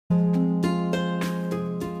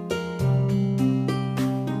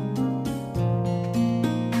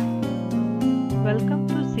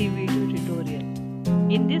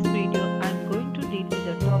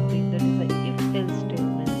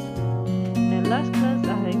last class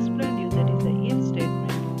I have explained you that is the if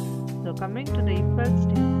statement. So coming to the if else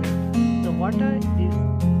statement. So what are these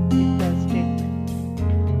if else statements?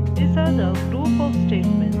 These are the group of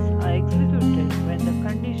statements are executed when the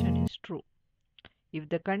condition is true. If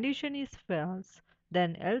the condition is false,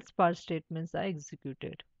 then else part statements are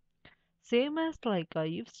executed. Same as like a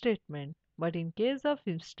if statement, but in case of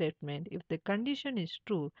if statement, if the condition is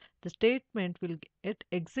true, the statement will get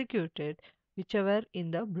executed whichever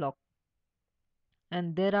in the block,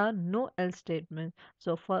 and there are no else statements.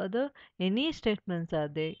 So further any statements are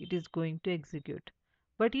there, it is going to execute.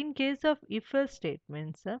 But in case of if else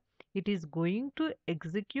statements, it is going to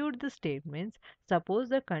execute the statements suppose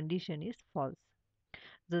the condition is false.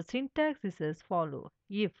 The syntax is as follow: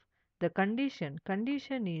 if the condition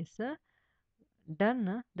is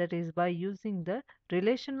done, that is by using the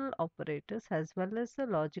relational operators as well as the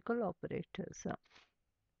logical operators,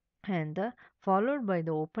 and followed by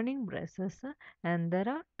the opening braces, and there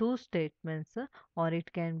are two statements, or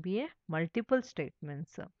it can be a multiple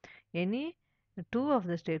statements. Any two of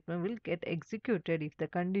the statement will get executed if the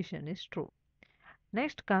condition is true.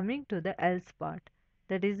 Next, coming to the else part,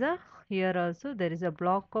 that is a here also there is a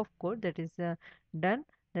block of code that is done,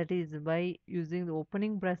 that is by using the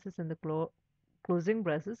opening braces and the closing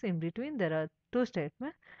braces. In between there are two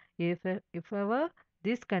statements. If ever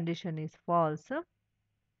this condition is false,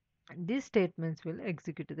 these statements will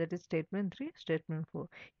execute, that is statement 3, statement 4.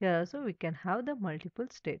 Here also we can have the multiple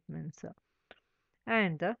statements,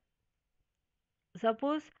 and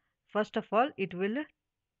suppose first of all it will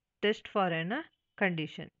test for an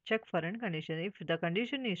condition, check for an condition. If the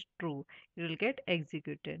condition is true, it will get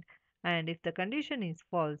executed, and if the condition is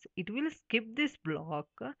false, it will skip this block,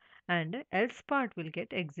 and else part will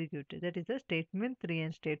get executed, that is the statement 3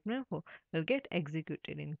 and statement 4 will get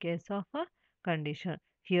executed in case of a condition.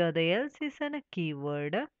 Here the else is a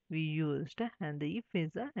keyword we used, and the if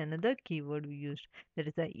is another keyword we used, that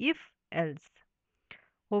is the if else.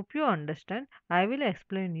 Hope you understand. I will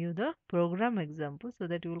explain you the program example so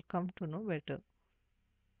that you will come to know better.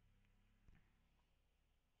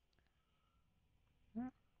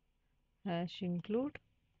 Hash include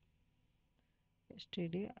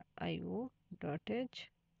stdio.h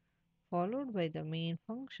followed by the main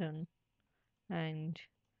function, and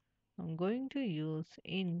I'm going to use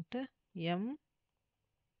int m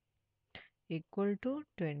equal to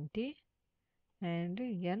 20 and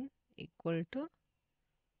n equal to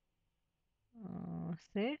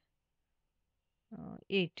say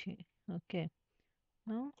 80. Okay,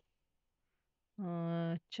 now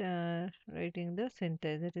writing the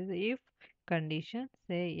syntax, that is if condition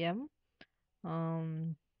say m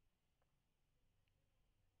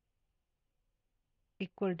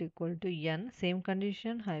equal to n, same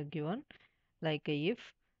condition I have given, like a if,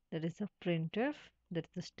 that is a printf, that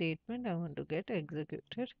is the statement I want to get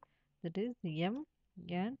executed, that is m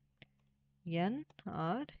n n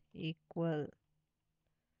are equal.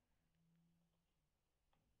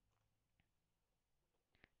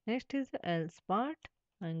 Next is the else part.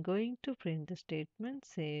 I'm going to print the statement,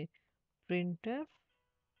 say printf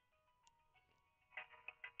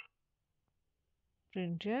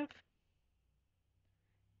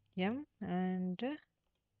m and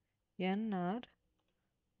n are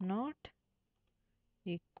not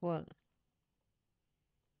equal.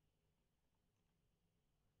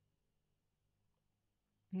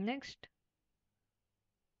 Next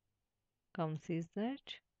comes is that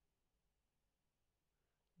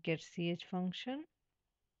get ch function.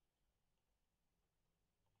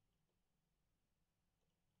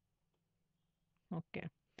 Okay,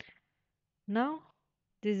 now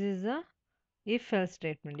this is a if else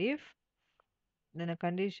statement. If, then a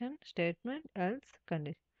condition statement, else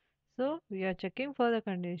condition. So we are checking for the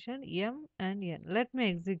condition m and n. Let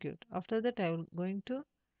me execute. After that I will going to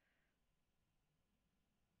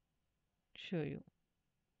show you.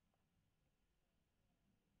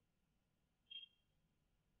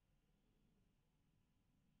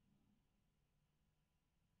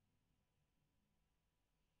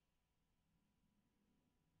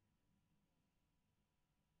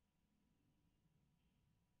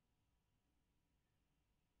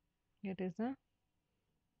 It is a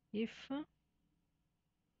if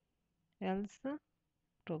else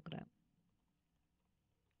program.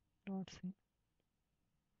 Dot C.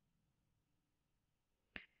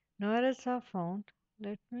 No errors are found.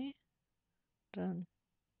 Let me run.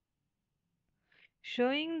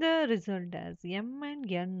 Showing the result as m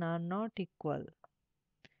and n are not equal.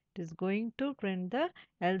 It is going to print the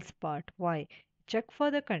else part. Why? Check for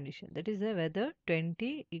the condition. That is whether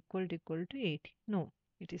 20 equal to 80. No,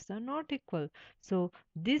 it is not equal. So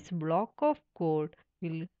this block of code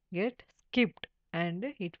will get kept, and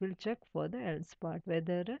it will check for the else part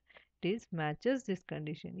whether it is matches this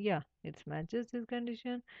condition. Yeah, it matches this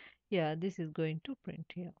condition. Yeah, this is going to print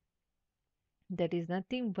here. That is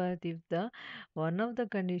nothing but if the one of the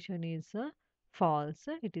condition is false,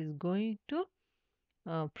 it is going to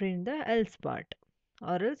print the else part,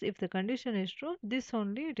 or else if the condition is true, this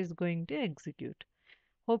only it is going to execute.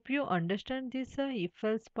 Hope you understand this if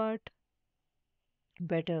else part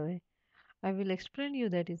better way. I will explain you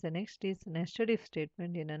that is the next is nested if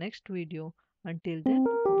statement in the next video. Until then,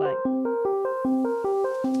 bye.